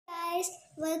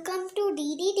Welcome to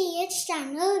DDDH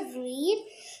channel Read.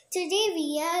 Today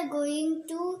we are going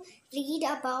to read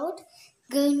about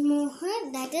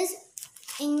Gulmohar, that is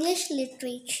English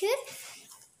literature.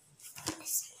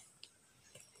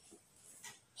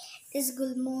 Is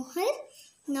Gulmohar.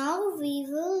 Now we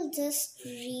will just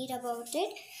read about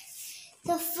it.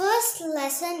 The first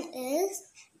lesson is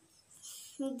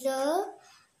a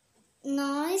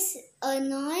noise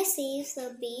saves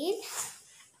the bale.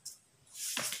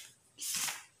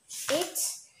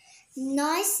 It's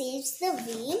noise saves the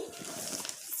whale.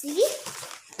 See?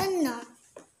 No.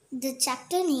 The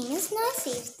chapter name is Noise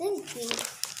Saves the Whale.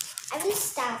 I will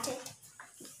start it.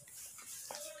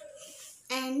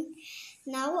 And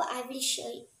now I will show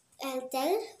you. I'll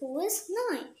tell who is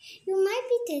Noi. You might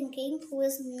be thinking who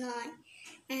is Noi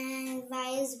and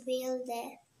why is whale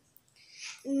there.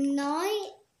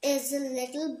 Noi is a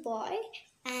little boy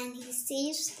and he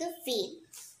saves the whale.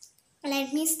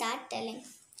 Let me start telling.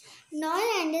 Noi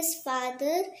and his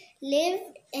father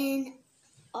lived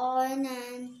on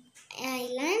an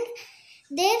island.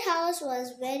 Their house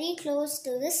was very close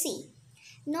to the sea.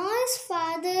 Noi's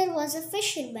father was a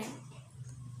fisherman.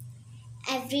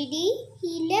 Every day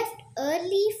he left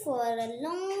early for a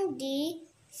long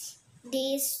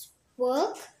day's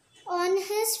work on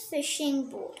his fishing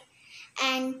boat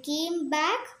and came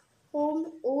back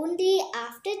home only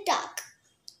after dark.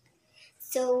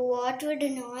 So what would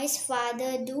Noi's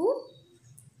father do?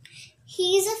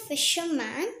 He is a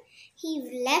fisherman.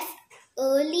 He left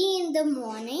early in the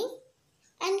morning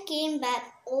and came back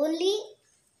only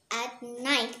at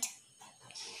night.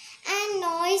 And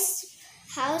Noi's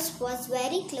house was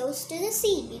very close to the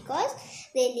sea because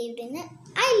they lived in an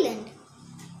island.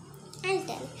 I'll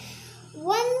tell.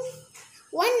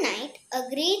 One night, a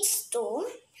great storm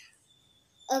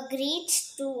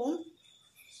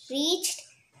reached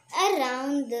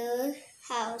around the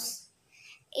house.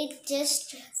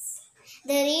 The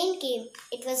rain came.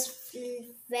 It was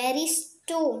very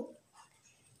storm.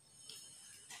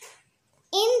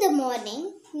 In the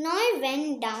morning, Noi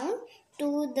went down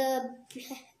to the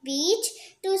beach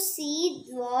to see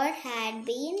what had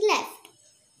been left.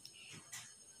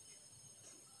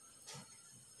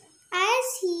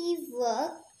 As he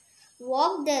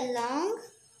walked along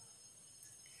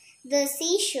the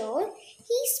seashore,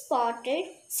 he spotted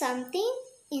something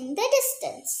in the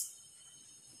distance.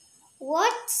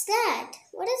 What's that?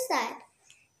 What is that?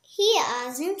 He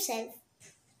asked himself.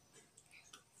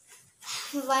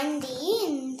 One day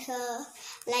in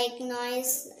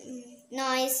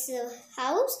Noi's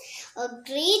house, a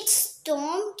great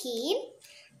storm came,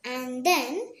 and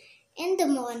then in the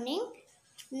morning,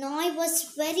 Noi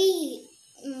was very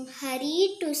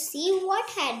hurried to see what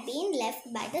had been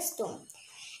left by the storm.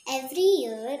 Every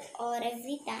year or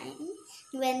every time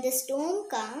when the storm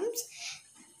comes,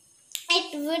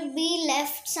 it would be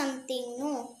left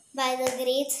something by the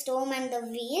great storm and the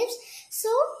waves. So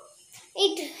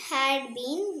he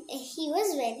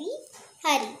was very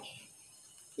hurried.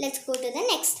 Let's go to the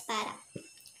next para.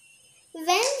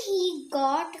 When he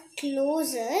got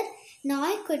closer,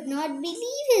 Noi could not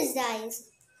believe his eyes.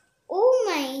 Oh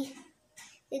my,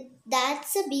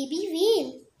 that's a baby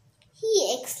whale,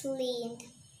 he exclaimed.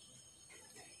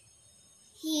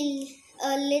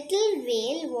 A little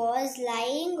whale was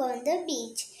lying on the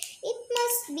beach. It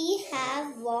must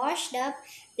have washed up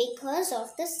because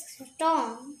of the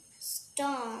storm,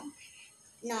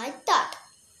 Noi thought.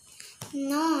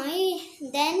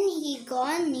 Then he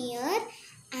got near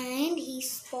and he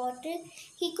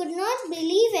could not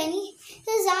believe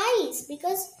his eyes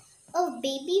because a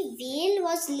baby whale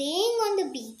was laying on the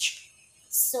beach.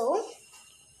 So,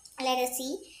 let us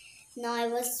see. Noi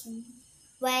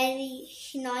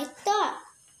thought.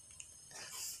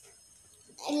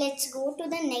 Let's go to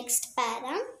the next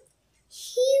para.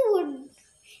 He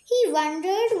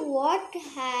wondered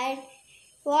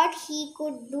what he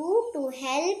could do to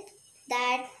help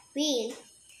that whale.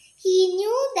 He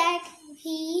knew that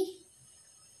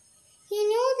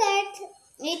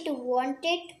it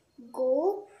wanted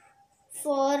go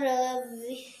for a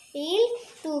whale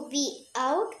to be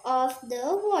out of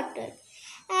the water,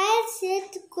 as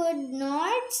it could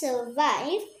not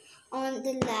survive on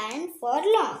the land for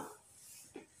long.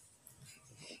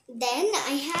 Then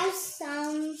I have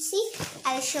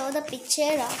I'll show the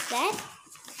picture of that.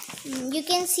 You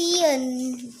can see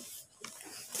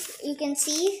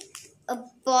a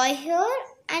boy here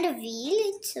and a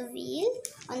whale. It's a whale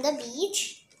on the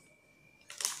beach.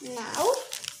 Now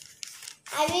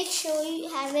I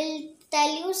will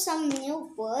tell you some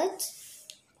new words.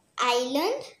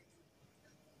 Island.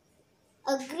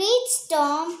 A great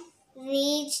storm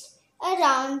raged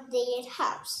around their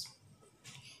house.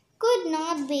 Good could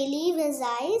not believe his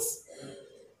eyes.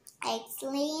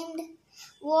 Exclaimed,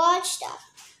 "Watched up,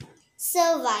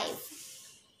 survive."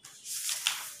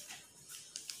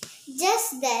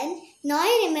 Just then,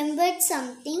 Noy remembered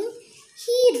something.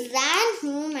 He ran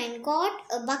home and got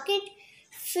a bucket.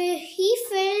 He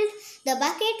filled the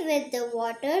bucket with the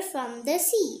water from the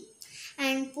sea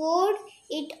and poured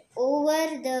it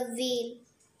over the whale.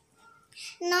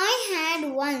 Noy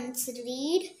had once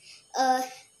read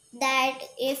that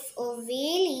if a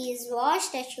whale is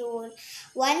washed ashore,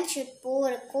 one should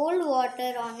pour cold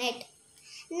water on it.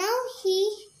 Now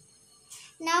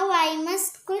I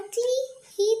must quickly,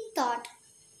 he thought.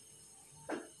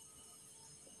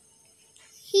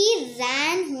 He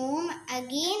ran home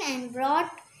again and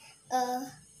brought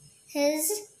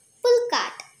his pull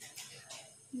cart.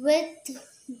 With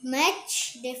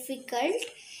much difficulty,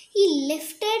 he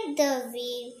lifted the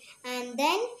wheel and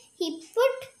then he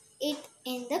put it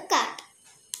in the cart.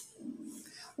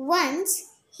 Once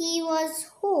he was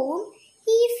home,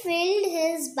 he filled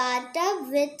his bathtub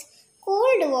with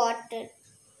cold water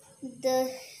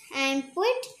and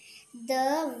put the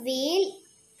whale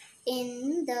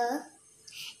in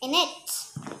it.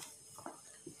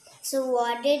 So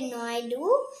what did Noah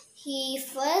do? He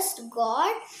first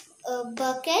got a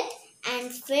bucket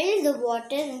and filled the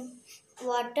water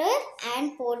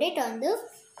and poured it on the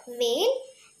whale,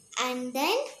 and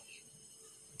then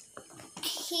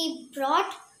he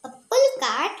brought a pull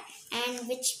cart and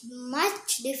with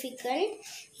much difficult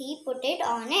he put it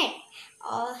on it,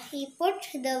 or he put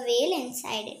the whale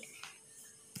inside it,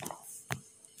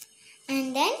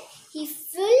 and then he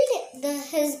filled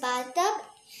his bathtub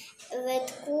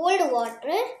with cold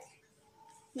water.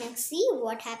 Next, see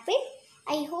what happened.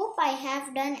 I hope I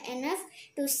have done enough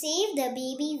to save the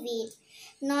baby whale,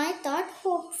 Noah thought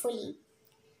hopefully.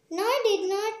 Noah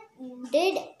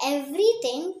did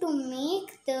everything to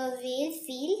make the whale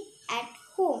feel at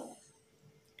home.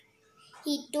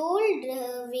 He told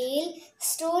the whale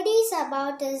stories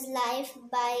about his life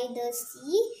by the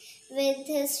sea with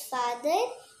his father.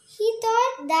 He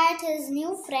thought that his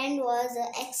new friend was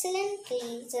an excellent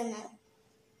listener.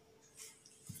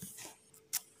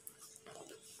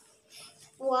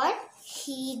 What?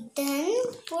 He then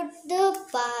put the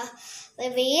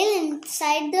whale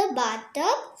inside the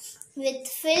bathtub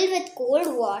filled with cold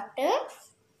water,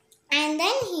 and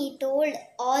then he told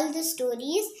all the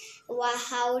stories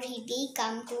how he did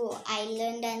come to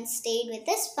island and stayed with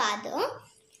his father.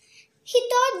 He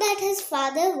thought that his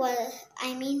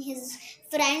his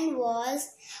friend was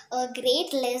a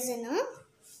great listener.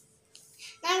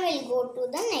 Now we'll go to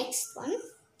the next one.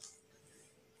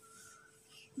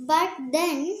 But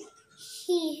then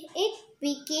it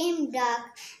became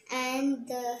dark and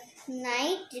the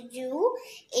night drew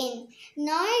in.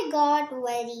 Noah got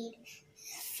worried.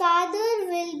 Father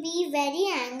will be very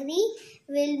angry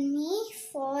with me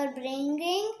for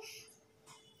bringing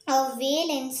a whale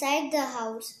inside the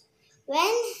house.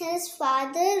 When his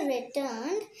father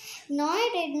returned, Noah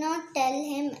did not tell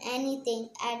him anything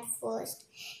at first.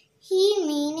 He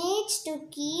managed to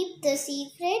keep the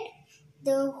secret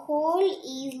the whole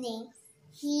evening.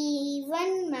 He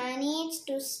even managed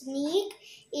to sneak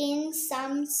in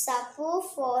some supper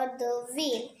for the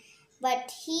whale, but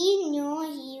he knew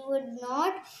he would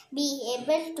not be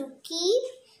able to keep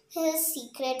his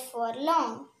secret for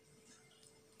long.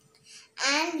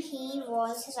 And he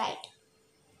was right.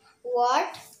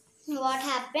 What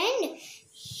happened?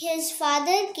 His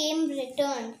father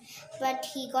returned, but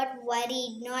he got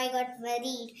worried. Noah got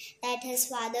worried that his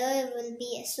father will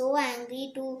be so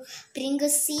angry to bring a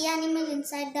sea animal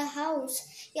inside the house.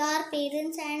 Your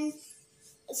parents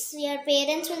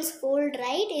will scold,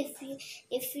 right?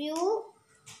 If you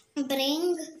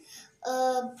bring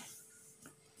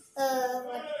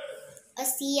a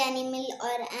sea animal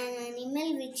or an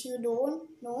animal which you don't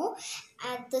know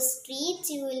at the streets,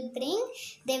 you will bring,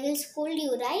 they will scold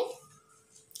you, right?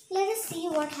 Let us see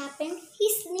what happened.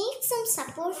 He sneaked some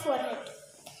supper for it.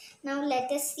 Now let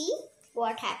us see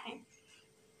what happened.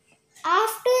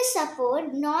 After supper,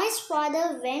 Noah's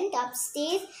father went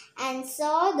upstairs and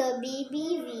saw the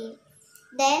baby whale.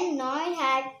 Then Noah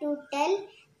had to tell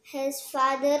his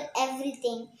father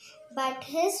everything, but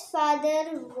his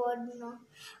father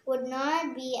would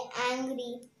not be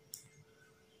angry.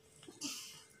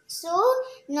 So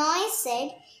Noah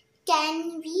said,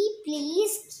 "Can we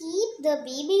please keep the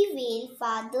baby whale,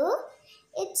 father?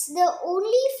 It's the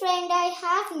only friend I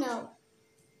have now.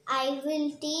 I will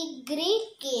take great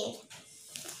care."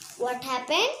 What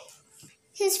happened?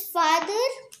 His father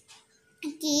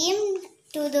came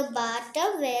to the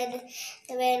bathtub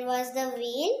where was the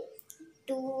whale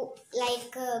to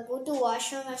go to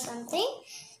washroom or something.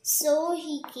 So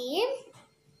he came,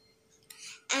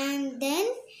 and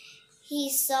then he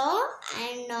saw,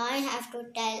 and now I have to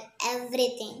tell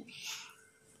everything.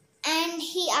 And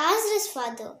he asked his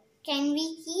father, "Can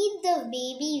we keep the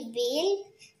baby whale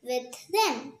with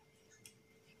them?"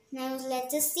 Now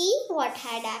let us see what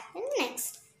had happened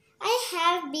next. "I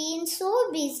have been so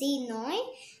busy, Noi.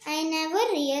 I never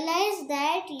realized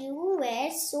that you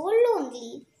were so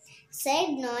lonely,"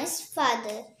 said Noi's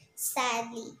father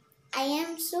sadly. "I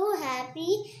am so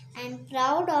happy and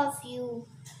proud of you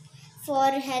for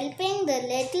helping the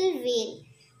little whale.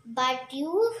 But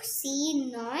you see,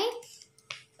 Noi,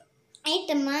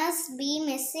 it must be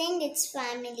missing its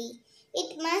family.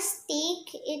 It must take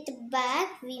it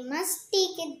back. We must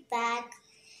take it back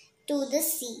to the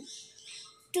sea,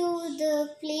 to the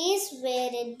place where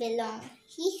it belonged,"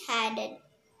 he added.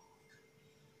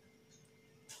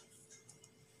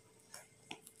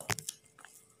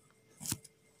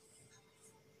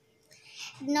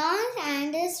 Noah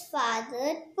and his father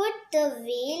put the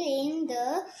whale in the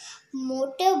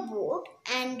motorboat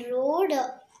and rowed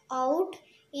out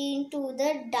into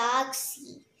the dark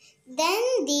sea. Then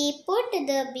they put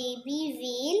the baby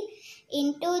whale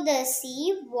into the sea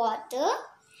water.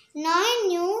 Noah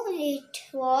knew it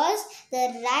was the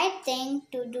right thing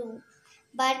to do,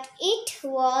 but it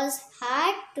was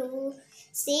hard to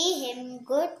say him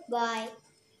goodbye.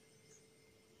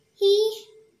 He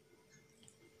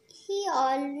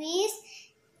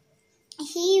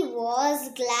was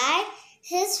glad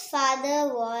his father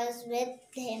was with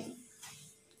him.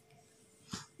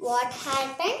 What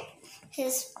happened?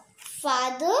 His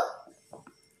father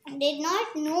did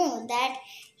not know that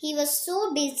he was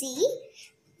so busy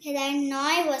that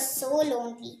Noi was so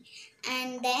lonely.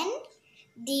 And then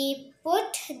they put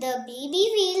the baby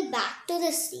whale back to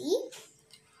the sea.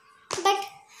 But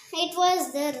it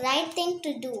was the right thing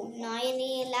to do, Noi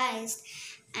realized.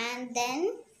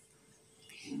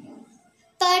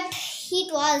 But it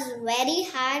was very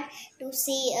hard to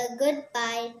say a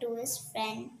goodbye to his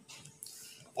friend.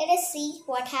 Let us see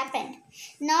what happened.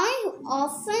 Noi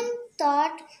often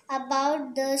thought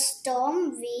about the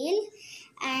storm whale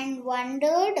and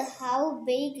wondered how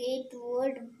big it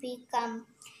would become.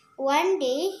 One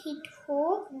day he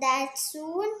hoped that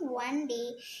soon one day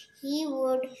he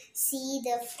would see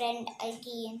the friend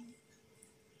again.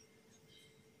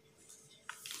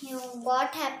 You know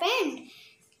what happened?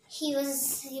 He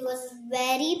was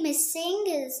very missing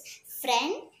his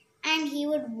friend, and he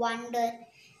would wonder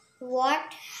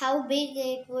how big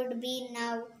it would be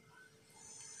now.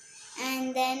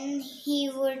 And then he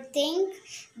would think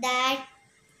that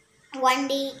one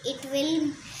day it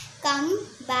will come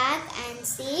back and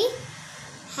say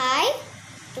hi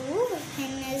to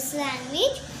in his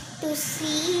language, to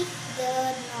see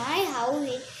the Noi,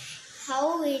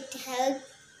 how it helped.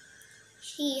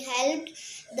 He helped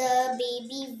the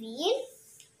baby whale.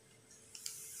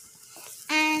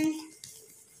 And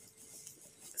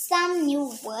some new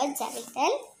words I will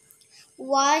tell.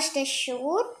 Washed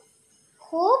ashore,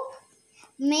 hope,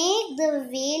 make the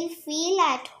whale feel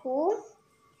at home,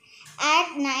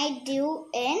 at night dew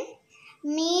in,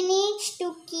 manage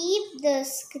to keep the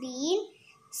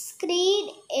screed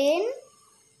in,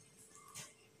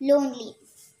 lonely.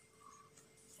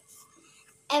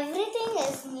 Everything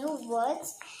is new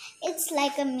words. It's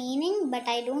like a meaning, but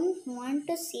I don't want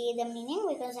to say the meaning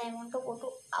because I want to go to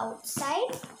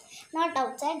outside. Not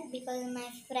outside because my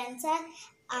friends are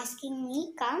asking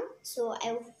me come. So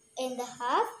I in the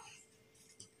half.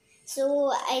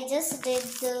 So I just did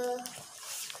the.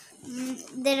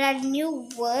 There are new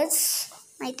words.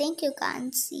 I think you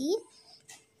can't see.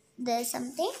 There's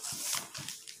something,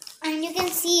 and you can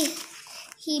see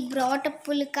he brought a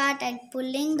pull cart and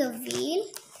pulling the wheel,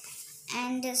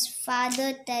 and his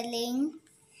father telling,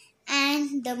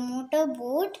 and the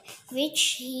motorboat which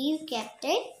he kept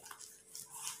it.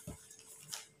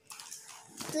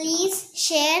 Please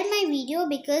share my video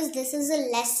because this is a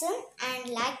lesson, and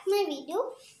like my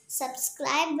video,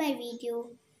 subscribe my video.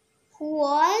 Who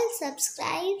all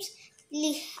subscribes,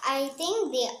 I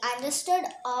think they understood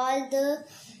all the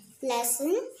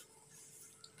lesson.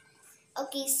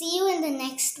 Okay, see you in the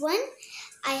next one.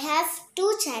 I have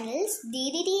two channels,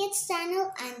 DDDH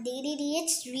channel and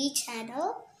DDDH3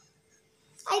 channel.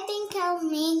 I think I'll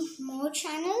make more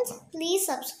channels. Please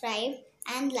subscribe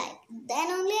and like.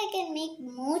 Then only I can make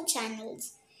more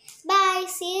channels. Bye.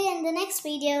 See you in the next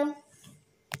video.